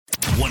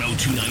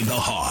1029 The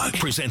Hog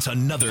presents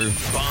another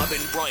Bob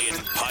and Brian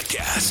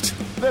podcast.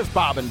 This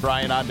Bob and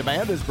Brian On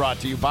Demand is brought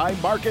to you by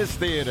Marcus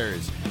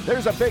Theaters.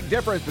 There's a big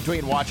difference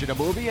between watching a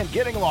movie and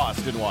getting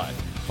lost in one.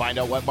 Find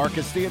out what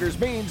Marcus Theaters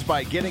means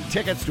by getting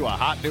tickets to a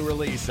hot new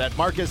release at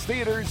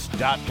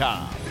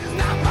marcustheaters.com.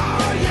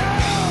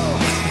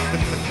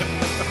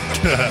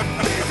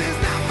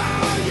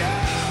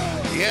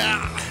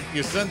 Yeah,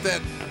 you sent that.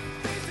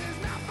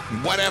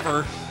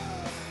 Whatever.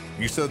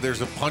 You said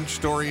there's a punch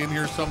story in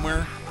here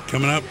somewhere?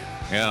 Coming up.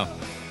 Yeah.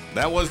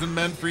 That wasn't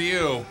meant for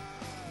you.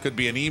 Could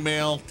be an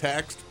email,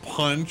 text,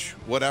 punch,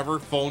 whatever,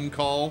 phone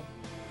call.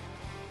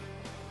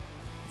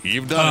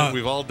 You've done it.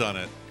 We've all done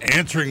it.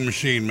 Answering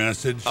machine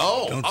message.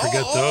 Don't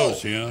forget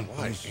those. Yeah.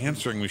 Why?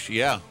 Answering machine.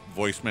 Yeah.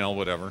 Voicemail,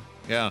 whatever.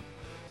 Yeah.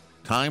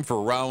 Time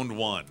for round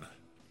one.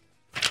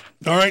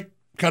 All right.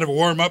 Kind of a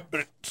warm up,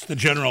 but it's the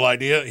general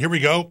idea. Here we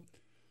go.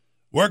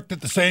 Worked at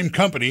the same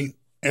company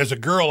as a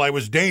girl I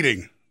was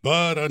dating,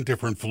 but on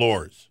different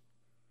floors.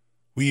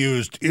 We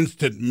used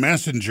instant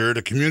messenger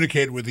to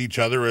communicate with each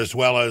other as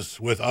well as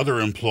with other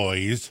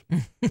employees.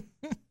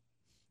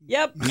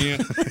 Yep. Yeah.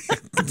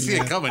 See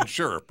it coming,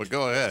 sure, but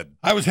go ahead.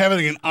 I was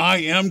having an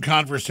IM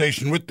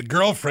conversation with the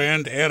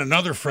girlfriend and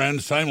another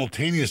friend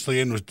simultaneously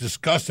and was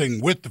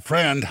discussing with the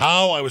friend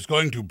how I was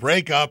going to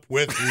break up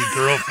with the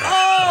girlfriend.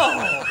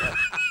 Oh!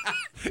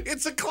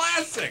 It's a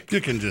classic.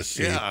 You can just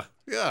see.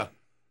 Yeah.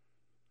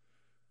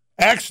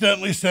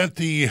 Accidentally sent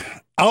the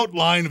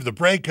outline of the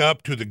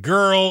breakup to the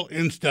girl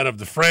instead of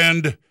the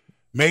friend.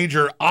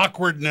 Major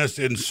awkwardness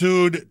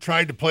ensued.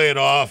 Tried to play it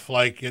off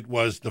like it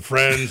was the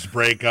friend's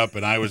breakup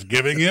and I was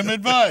giving him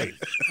advice.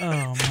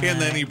 Oh,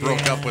 And then he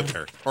broke up with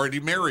her. Or did he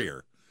marry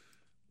her?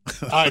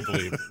 I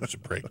believe it was a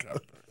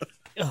breakup.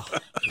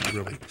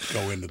 Really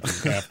go into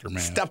the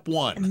aftermath. Step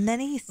one. And then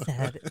he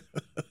said,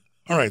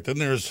 All right, then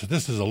this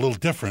is a little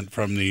different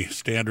from the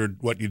standard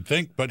what you'd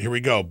think, but here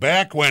we go.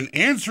 Back when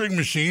answering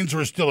machines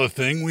were still a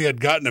thing, we had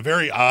gotten a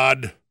very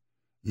odd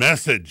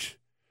message.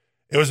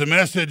 It was a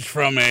message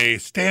from a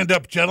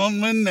stand-up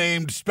gentleman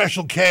named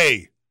Special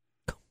K.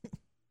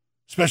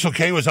 Special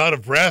K was out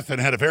of breath and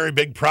had a very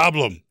big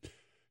problem.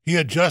 He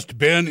had just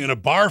been in a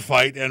bar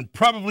fight and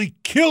probably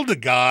killed a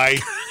guy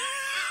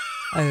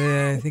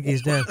I think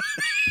he's dead.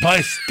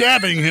 by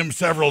stabbing him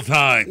several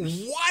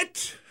times.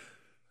 What?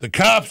 The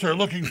cops are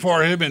looking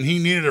for him, and he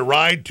needed a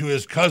ride to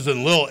his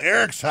cousin Lil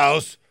Eric's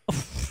house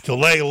to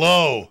lay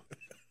low.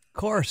 Of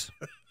course.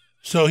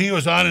 So he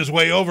was on his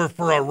way over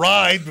for a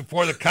ride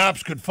before the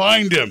cops could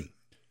find him.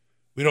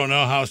 We don't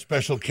know how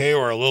Special K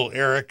or Lil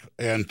Eric,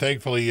 and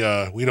thankfully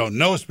we don't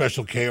know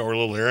Special K or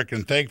Lil Eric,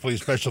 and thankfully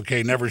Special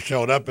K never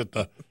showed up at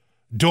the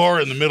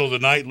door in the middle of the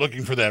night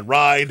looking for that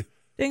ride.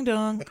 Ding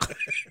dong.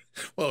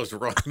 Well, it was the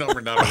wrong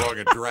number, not a wrong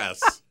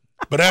address.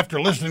 But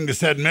after listening to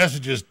said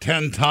messages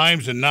 10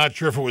 times and not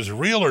sure if it was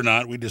real or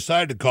not, we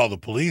decided to call the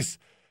police.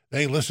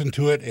 They listened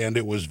to it, and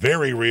it was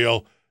very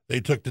real. They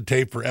took the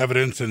tape for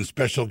evidence, and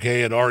Special K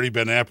had already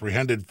been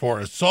apprehended for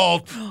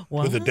assault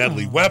with a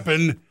deadly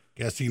weapon.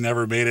 Guess he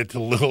never made it to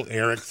Little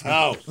Eric's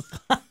house.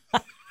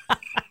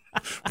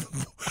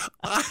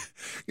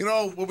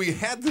 When we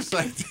had this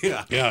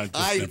idea, Yeah,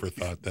 I just never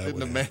thought that didn't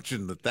would happen.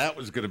 imagine that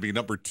was going to be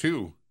number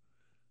two.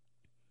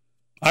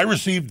 I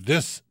received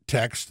this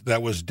text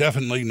that was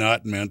definitely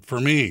not meant for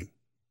me.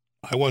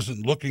 I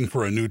wasn't looking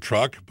for a new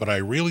truck, but I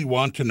really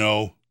want to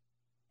know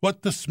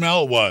what the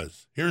smell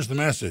was. Here's the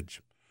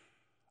message.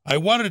 I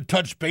wanted to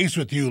touch base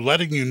with you,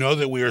 letting you know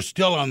that we are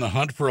still on the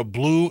hunt for a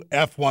blue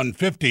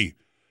F-150.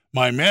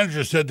 My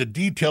manager said the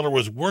detailer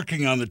was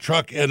working on the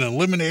truck and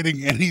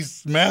eliminating any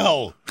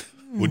smell.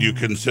 Would you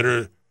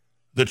consider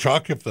the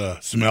truck if the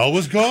smell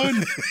was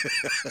gone?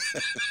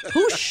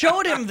 Who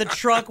showed him the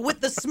truck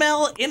with the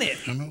smell in it?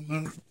 I don't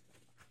know.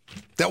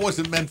 That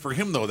wasn't meant for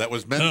him, though. That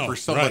was meant for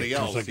somebody right.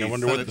 else. I was like, He I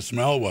wonder sent what it the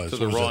smell was. to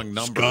the Was it wrong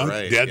number, skunk,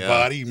 right, dead yeah.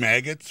 body,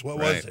 maggots? What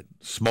was it?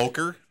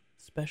 Smoker?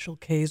 Special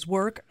K's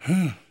work.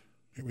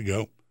 Here we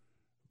go.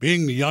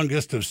 Being the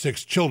youngest of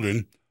 6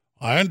 children,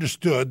 I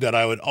understood that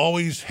I would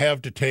always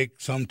have to take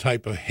some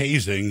type of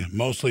hazing,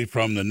 mostly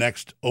from the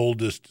next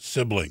oldest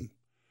sibling.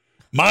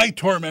 My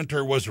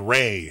tormentor was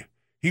Ray.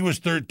 He was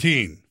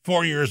 13,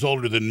 4 years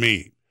older than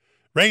me.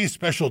 Ray's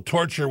special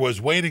torture was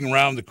waiting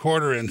around the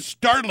corner and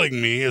startling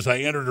me as I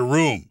entered a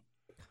room.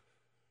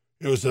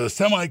 It was a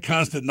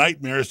semi-constant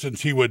nightmare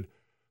since he would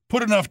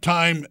put enough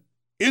time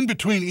in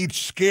between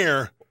each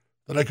scare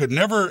that I could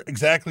never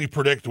exactly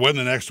predict when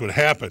the next would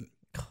happen.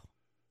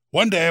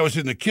 One day I was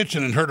in the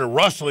kitchen and heard a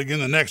rustling in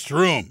the next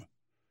room.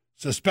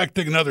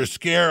 Suspecting another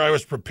scare, I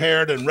was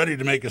prepared and ready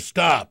to make a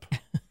stop.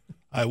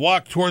 I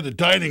walked toward the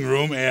dining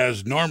room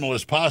as normal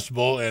as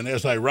possible, and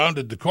as I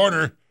rounded the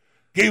corner,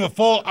 gave a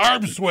full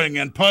arm swing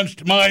and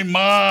punched my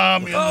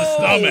mom in the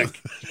stomach.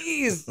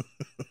 Jeez.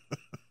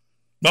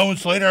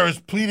 Moments later, I was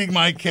pleading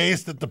my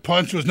case that the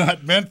punch was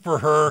not meant for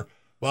her,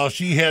 while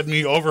she had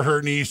me over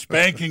her knee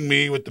spanking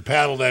me with the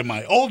paddle that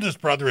my oldest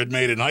brother had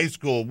made in high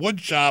school wood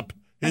shop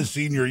his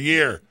senior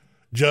year,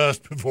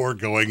 just before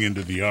going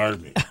into the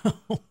Army.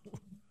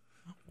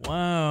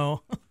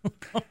 Wow.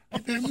 I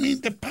didn't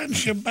mean to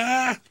punch you,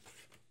 Ma.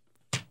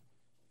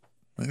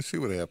 I see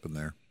what happened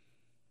there.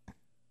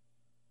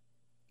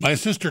 My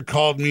sister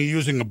called me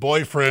using a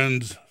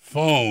boyfriend's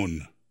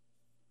phone.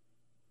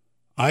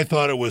 I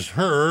thought it was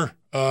her.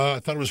 I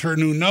thought it was her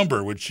new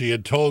number, which she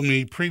had told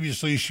me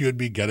previously she would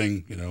be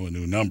getting, a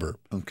new number.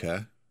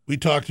 Okay. We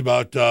talked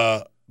about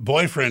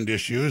boyfriend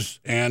issues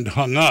and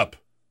hung up.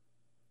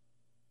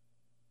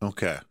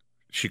 Okay.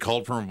 She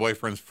called from her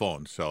boyfriend's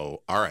phone,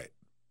 so all right.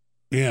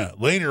 Yeah.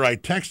 Later, I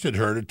texted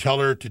her to tell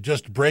her to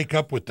just break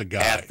up with the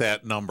guy. At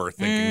that number,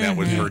 thinking that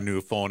was her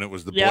new phone. It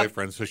was the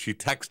boyfriend, so she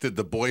texted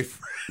the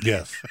boyfriend.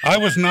 Yes. I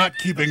was not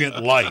keeping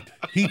it light.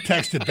 He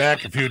texted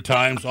back a few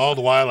times. All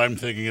the while, I'm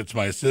thinking it's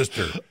my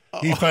sister.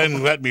 He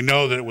finally let me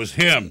know that it was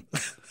him.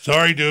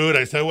 Sorry, dude.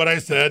 I said what I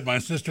said. My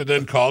sister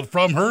then called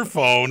from her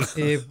phone.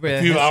 A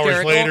few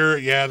hours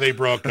later, they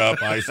broke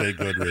up. I say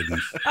good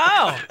riddance.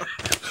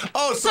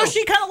 Oh, so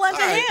she kind of lent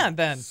a hand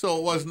then. So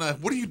it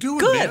wasn't what are you doing,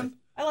 good. man?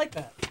 I like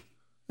that.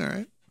 All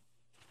right.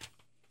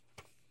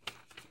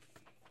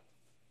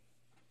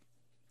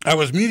 I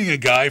was meeting a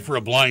guy for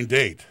a blind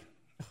date.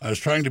 I was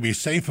trying to be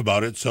safe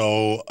about it,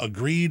 so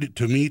agreed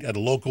to meet at a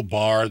local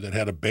bar that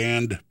had a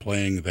band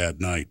playing that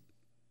night.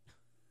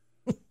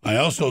 I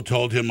also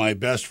told him my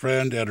best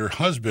friend and her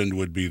husband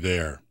would be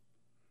there.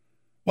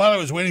 While I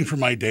was waiting for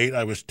my date,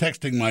 I was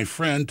texting my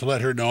friend to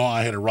let her know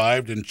I had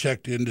arrived and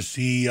checked in to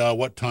see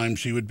what time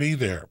she would be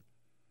there.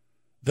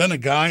 Then a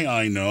guy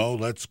I know,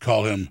 let's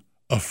call him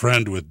a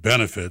friend with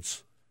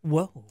benefits,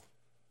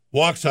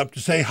 walks up to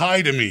say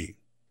hi to me.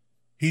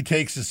 He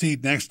takes a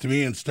seat next to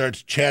me and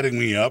starts chatting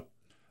me up.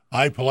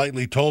 I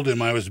politely told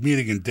him I was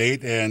meeting a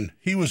date, and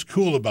he was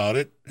cool about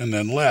it and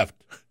then left.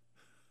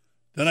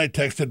 Then I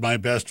texted my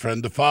best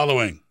friend the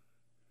following.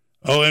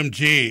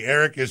 OMG,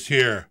 Eric is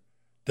here.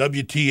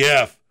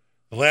 WTF.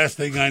 The last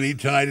thing I need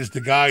tonight is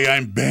the guy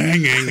I'm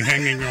banging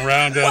hanging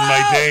around on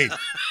my date.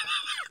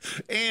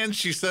 And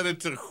she said it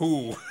to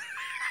who?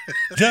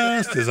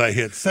 Just as I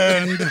hit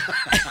send.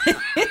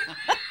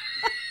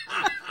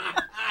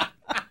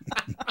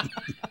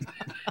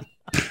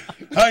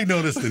 I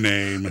noticed the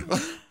name.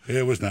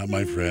 It was not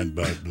my friend,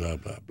 but blah,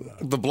 blah, blah.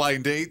 The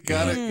blind date?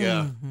 Got it?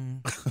 Yeah.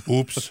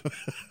 Oops.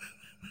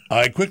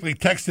 I quickly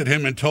texted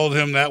him and told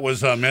him that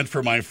was meant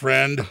for my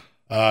friend.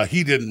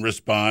 He didn't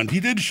respond. He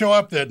did show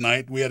up that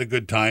night. We had a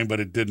good time, but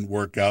it didn't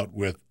work out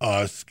with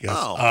us. Guess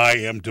I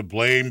am to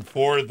blame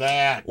for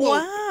that.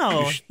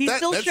 Wow. He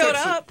still showed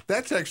up.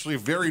 That's actually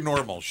very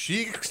normal.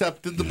 She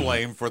accepted the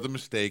blame for the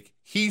mistake.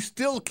 He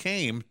still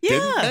came,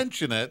 didn't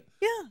mention it.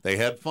 Yeah. They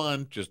had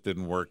fun, just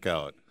didn't work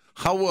out.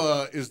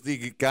 How is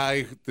the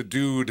guy, the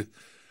dude,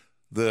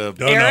 the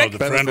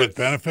friend with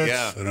benefits?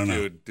 Yeah, I don't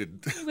know.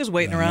 He was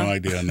waiting around. No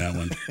idea on that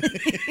one.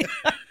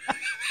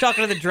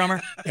 Talking to the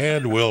drummer.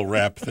 And we'll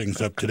wrap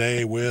things up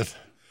today with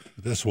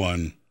this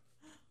one.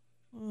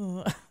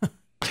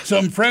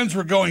 Some friends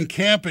were going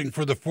camping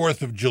for the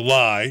 4th of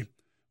July.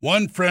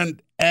 One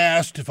friend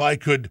asked if I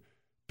could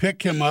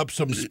pick him up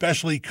some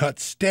specially cut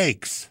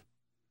steaks.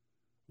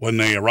 When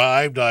they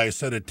arrived, I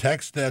sent a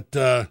text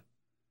that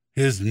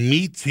his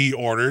meats he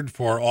ordered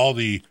for all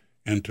the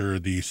enter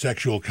the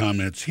sexual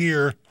comments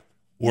here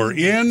were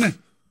in,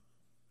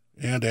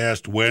 and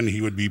asked when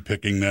he would be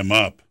picking them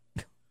up.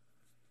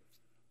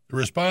 The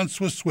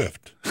response was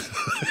swift. I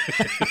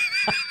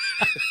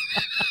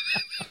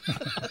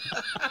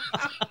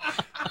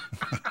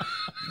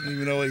don't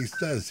even know what he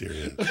says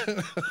here.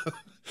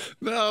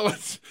 No,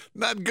 it's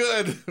not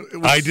good.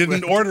 I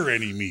didn't order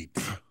any meat.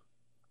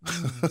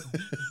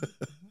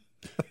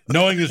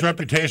 Knowing his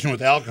reputation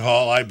with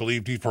alcohol, I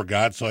believed he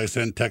forgot, so I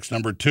sent text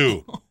number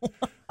 2.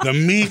 The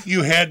meat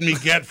you had me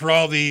get for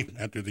all the,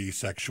 enter the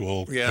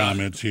sexual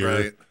comments here,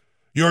 right.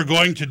 You're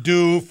going to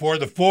do for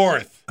the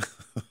 4th.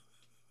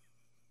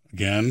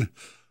 Again,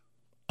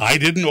 I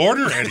didn't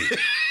order any.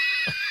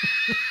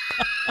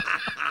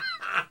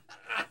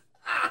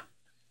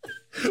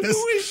 This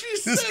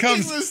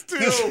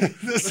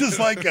is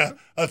like a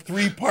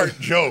 3-part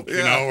joke, you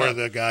know, where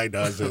the guy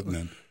does it. And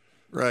then,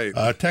 right.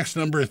 Text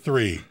number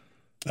 3.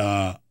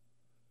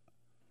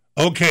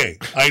 Okay,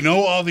 I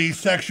know all these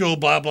sexual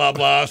blah, blah,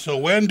 blah, so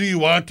when do you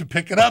want to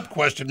pick it up?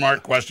 Question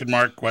mark, question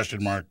mark,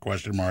 question mark,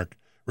 question mark.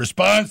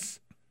 Response,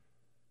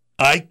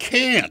 I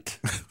can't.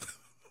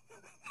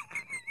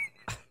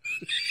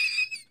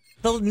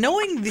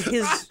 Knowing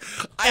his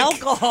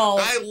alcohol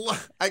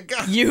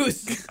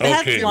use.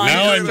 Okay,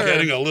 now I'm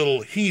getting a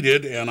little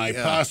heated, and I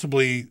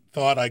possibly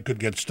thought I could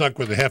get stuck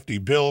with a hefty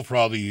bill for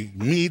all the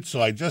meat,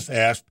 so I just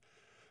asked,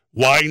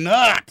 why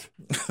not?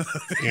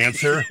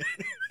 Answer,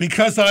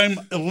 because I'm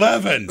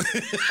 11.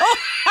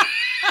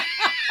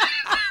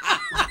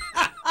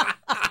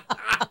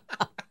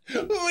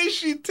 Who is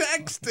she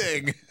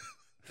texting?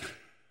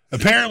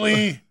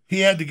 Apparently, he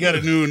had to get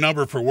a new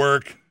number for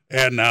work,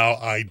 and now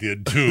I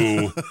did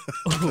too.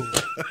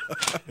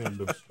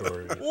 End of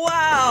story.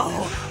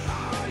 Wow.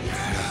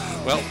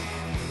 Well,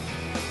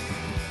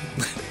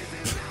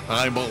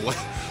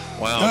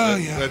 wow,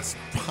 that's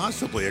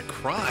possibly a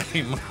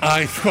crime.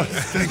 I was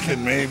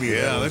thinking maybe.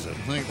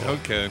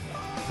 Okay.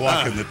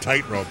 Walking the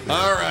tightrope there.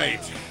 All right.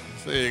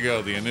 So there you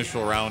go. The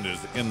initial round is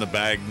in the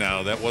bag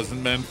now. That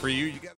wasn't meant for you. You got